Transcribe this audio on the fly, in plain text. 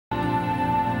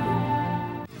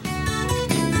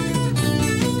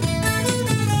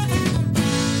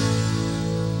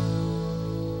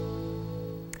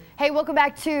Hey, welcome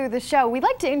back to the show. We'd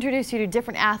like to introduce you to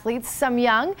different athletes, some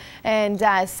young and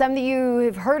some that you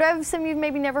have heard of, some you've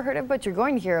maybe never heard of, but you're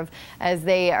going to hear of as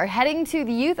they are heading to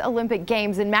the Youth Olympic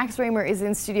Games. And Max Raymer is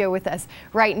in studio with us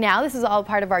right now. This is all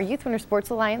part of our Youth Winter Sports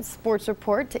Alliance Sports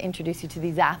Report to introduce you to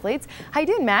these athletes. How you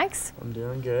doing, Max? I'm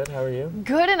doing good. How are you?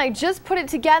 Good, and I just put it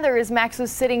together as Max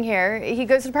was sitting here. He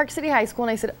goes to Park City High School,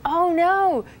 and I said, oh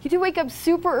no, you do wake up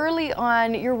super early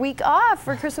on your week off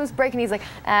for Christmas break. And he's like,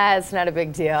 it's not a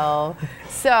big deal.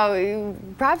 So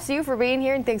props to you for being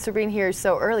here, and thanks for being here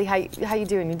so early. How you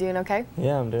doing? You doing okay?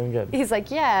 Yeah, I'm doing good. He's like,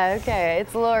 yeah, okay,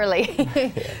 it's a little early.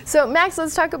 Yeah. So Max,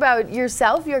 let's talk about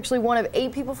yourself. You're actually one of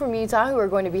 8 people from Utah who are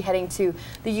going to be heading to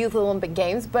the Youth Olympic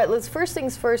Games. But let's first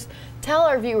things first, tell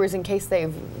our viewers, in case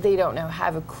they don't know,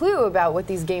 have a clue about what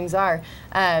these games are.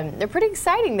 They're pretty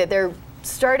exciting that they're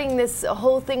starting this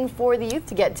whole thing for the youth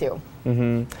to get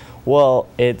to. Well,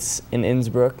 it's in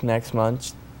Innsbruck next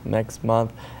month,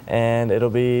 and it'll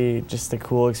be just a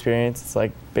cool experience. It's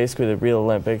like basically the real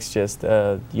Olympics, just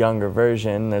a younger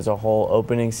version. There's a whole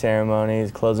opening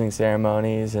ceremonies, closing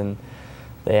ceremonies, and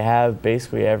they have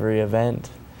basically every event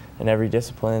and every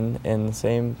discipline in the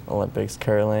same Olympics: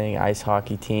 curling, ice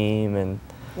hockey team, and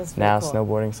now cool.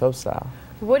 Snowboarding slopestyle.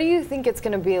 What do you think it's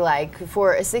going to be like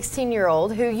for a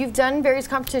 16-year-old who you've done various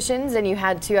competitions and you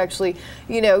had to actually,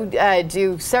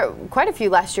 do quite a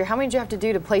few last year? How many did you have to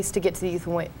do to place to get to the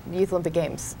Youth Olympic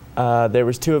Games? There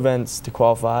was 2 events to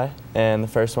qualify, and the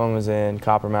first one was in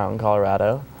Copper Mountain,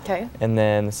 Colorado. Okay. And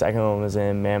then the second one was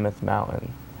in Mammoth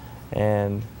Mountain,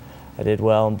 and I did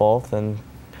well in both and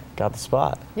got the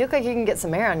spot. You look like you can get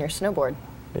some air on your snowboard.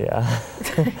 Yeah.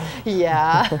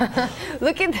 Yeah.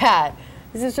 Look at that.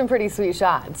 These are some pretty sweet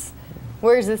shots.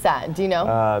 Where is this at? Do you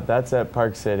know? That's at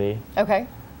Park City. Okay.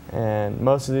 And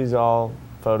most of these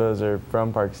photos are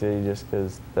from Park City just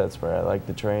because that's where I like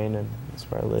to train and that's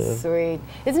where I live. Sweet.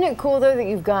 Isn't it cool though that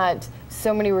you've got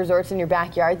so many resorts in your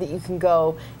backyard that you can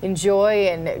go enjoy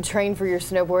and train for your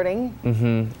snowboarding?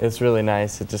 It's really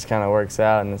nice. It just kind of works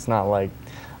out, and it's not like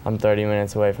I'm 30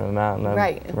 minutes away from the mountain. I'm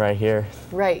right here.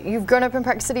 Right. You've grown up in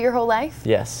Park City your whole life?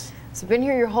 Yes. So been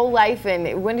here your whole life,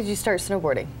 and when did you start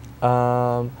snowboarding?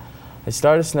 I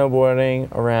started snowboarding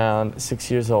around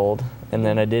 6 years old, and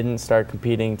then I didn't start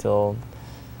competing till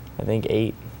I think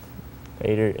 8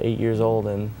 years old,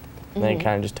 and then it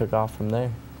kind of just took off from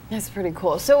there. That's pretty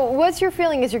cool. So what's your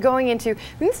feeling as you're going into,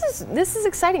 this is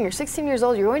exciting, you're 16 years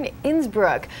old, you're going to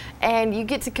Innsbruck, and you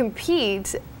get to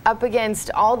compete up against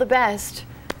all the best,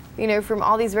 from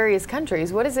all these various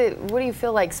countries. What do you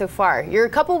feel like so far? You're a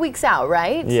couple weeks out,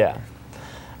 right? Yeah.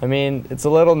 I mean, it's a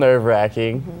little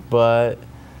nerve-wracking, but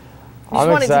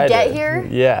I'm excited. You just wanted to get here?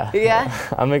 Yeah.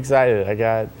 Yeah? I'm excited. I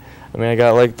got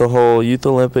like the whole Youth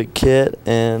Olympic kit,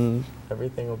 and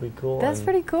everything will be cool. That's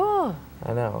pretty cool.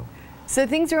 I know. So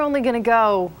things are only going to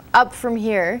go up from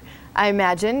here, I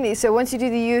imagine. So once you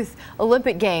do the Youth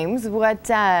Olympic Games, what,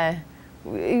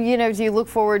 do you look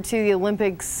forward to the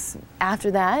Olympics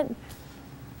after that?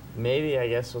 Maybe. I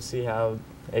guess we'll see how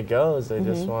it goes. I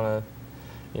just want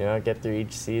to, get through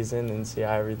each season and see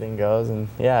how everything goes. And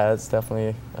yeah, that's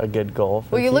definitely a good goal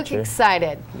for the future. Look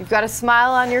excited. You've got a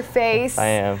smile on your face. I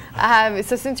am.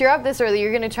 So since you're up this early,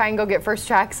 you're going to try and go get first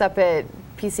tracks up at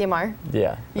PCMR?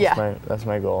 Yeah. That's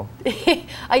my goal.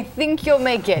 I think you'll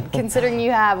make it, considering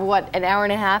you have, an hour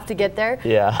and a half to get there?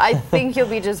 Yeah. I think you'll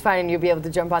be just fine and you'll be able to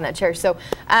jump on that chair. So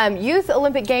Youth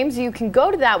Olympic Games, you can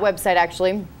go to that website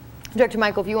actually. Dr.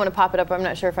 Michael, if you want to pop it up, I'm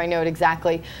not sure if I know it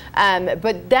exactly,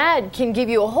 but that can give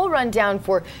you a whole rundown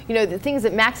for the things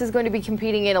that Max is going to be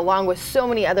competing in, along with so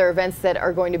many other events that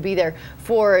are going to be there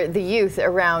for the youth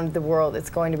around the world. It's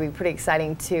going to be pretty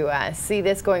exciting to see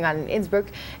this going on in Innsbruck,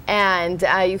 and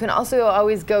you can also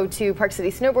always go to Park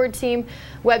City Snowboard Team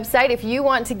website if you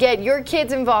want to get your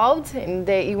kids involved and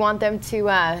you want them to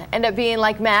end up being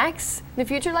like Max in the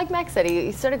future. Like Max said,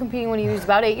 he started competing when he was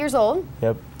about 8 years old.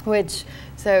 Yep.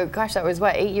 So gosh, that was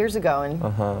 8 years ago,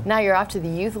 and now you're off to the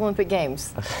Youth Olympic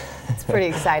Games. It's pretty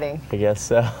exciting. I guess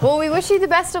so. Well, we wish you the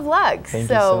best of luck. Thank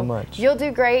you so much. You'll do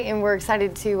great, and we're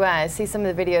excited to see some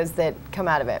of the videos that come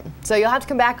out of it. So you'll have to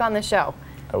come back on the show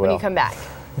when you come back.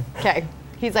 Okay.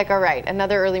 He's like, all right,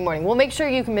 another early morning. We'll make sure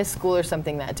you can miss school or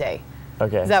something that day.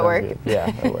 Okay. Does that work? Good. Yeah,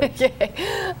 that works.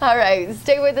 Okay. All right.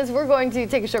 Stay with us. We're going to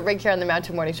take a short break here on the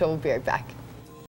Mountain Morning Show. We'll be right back.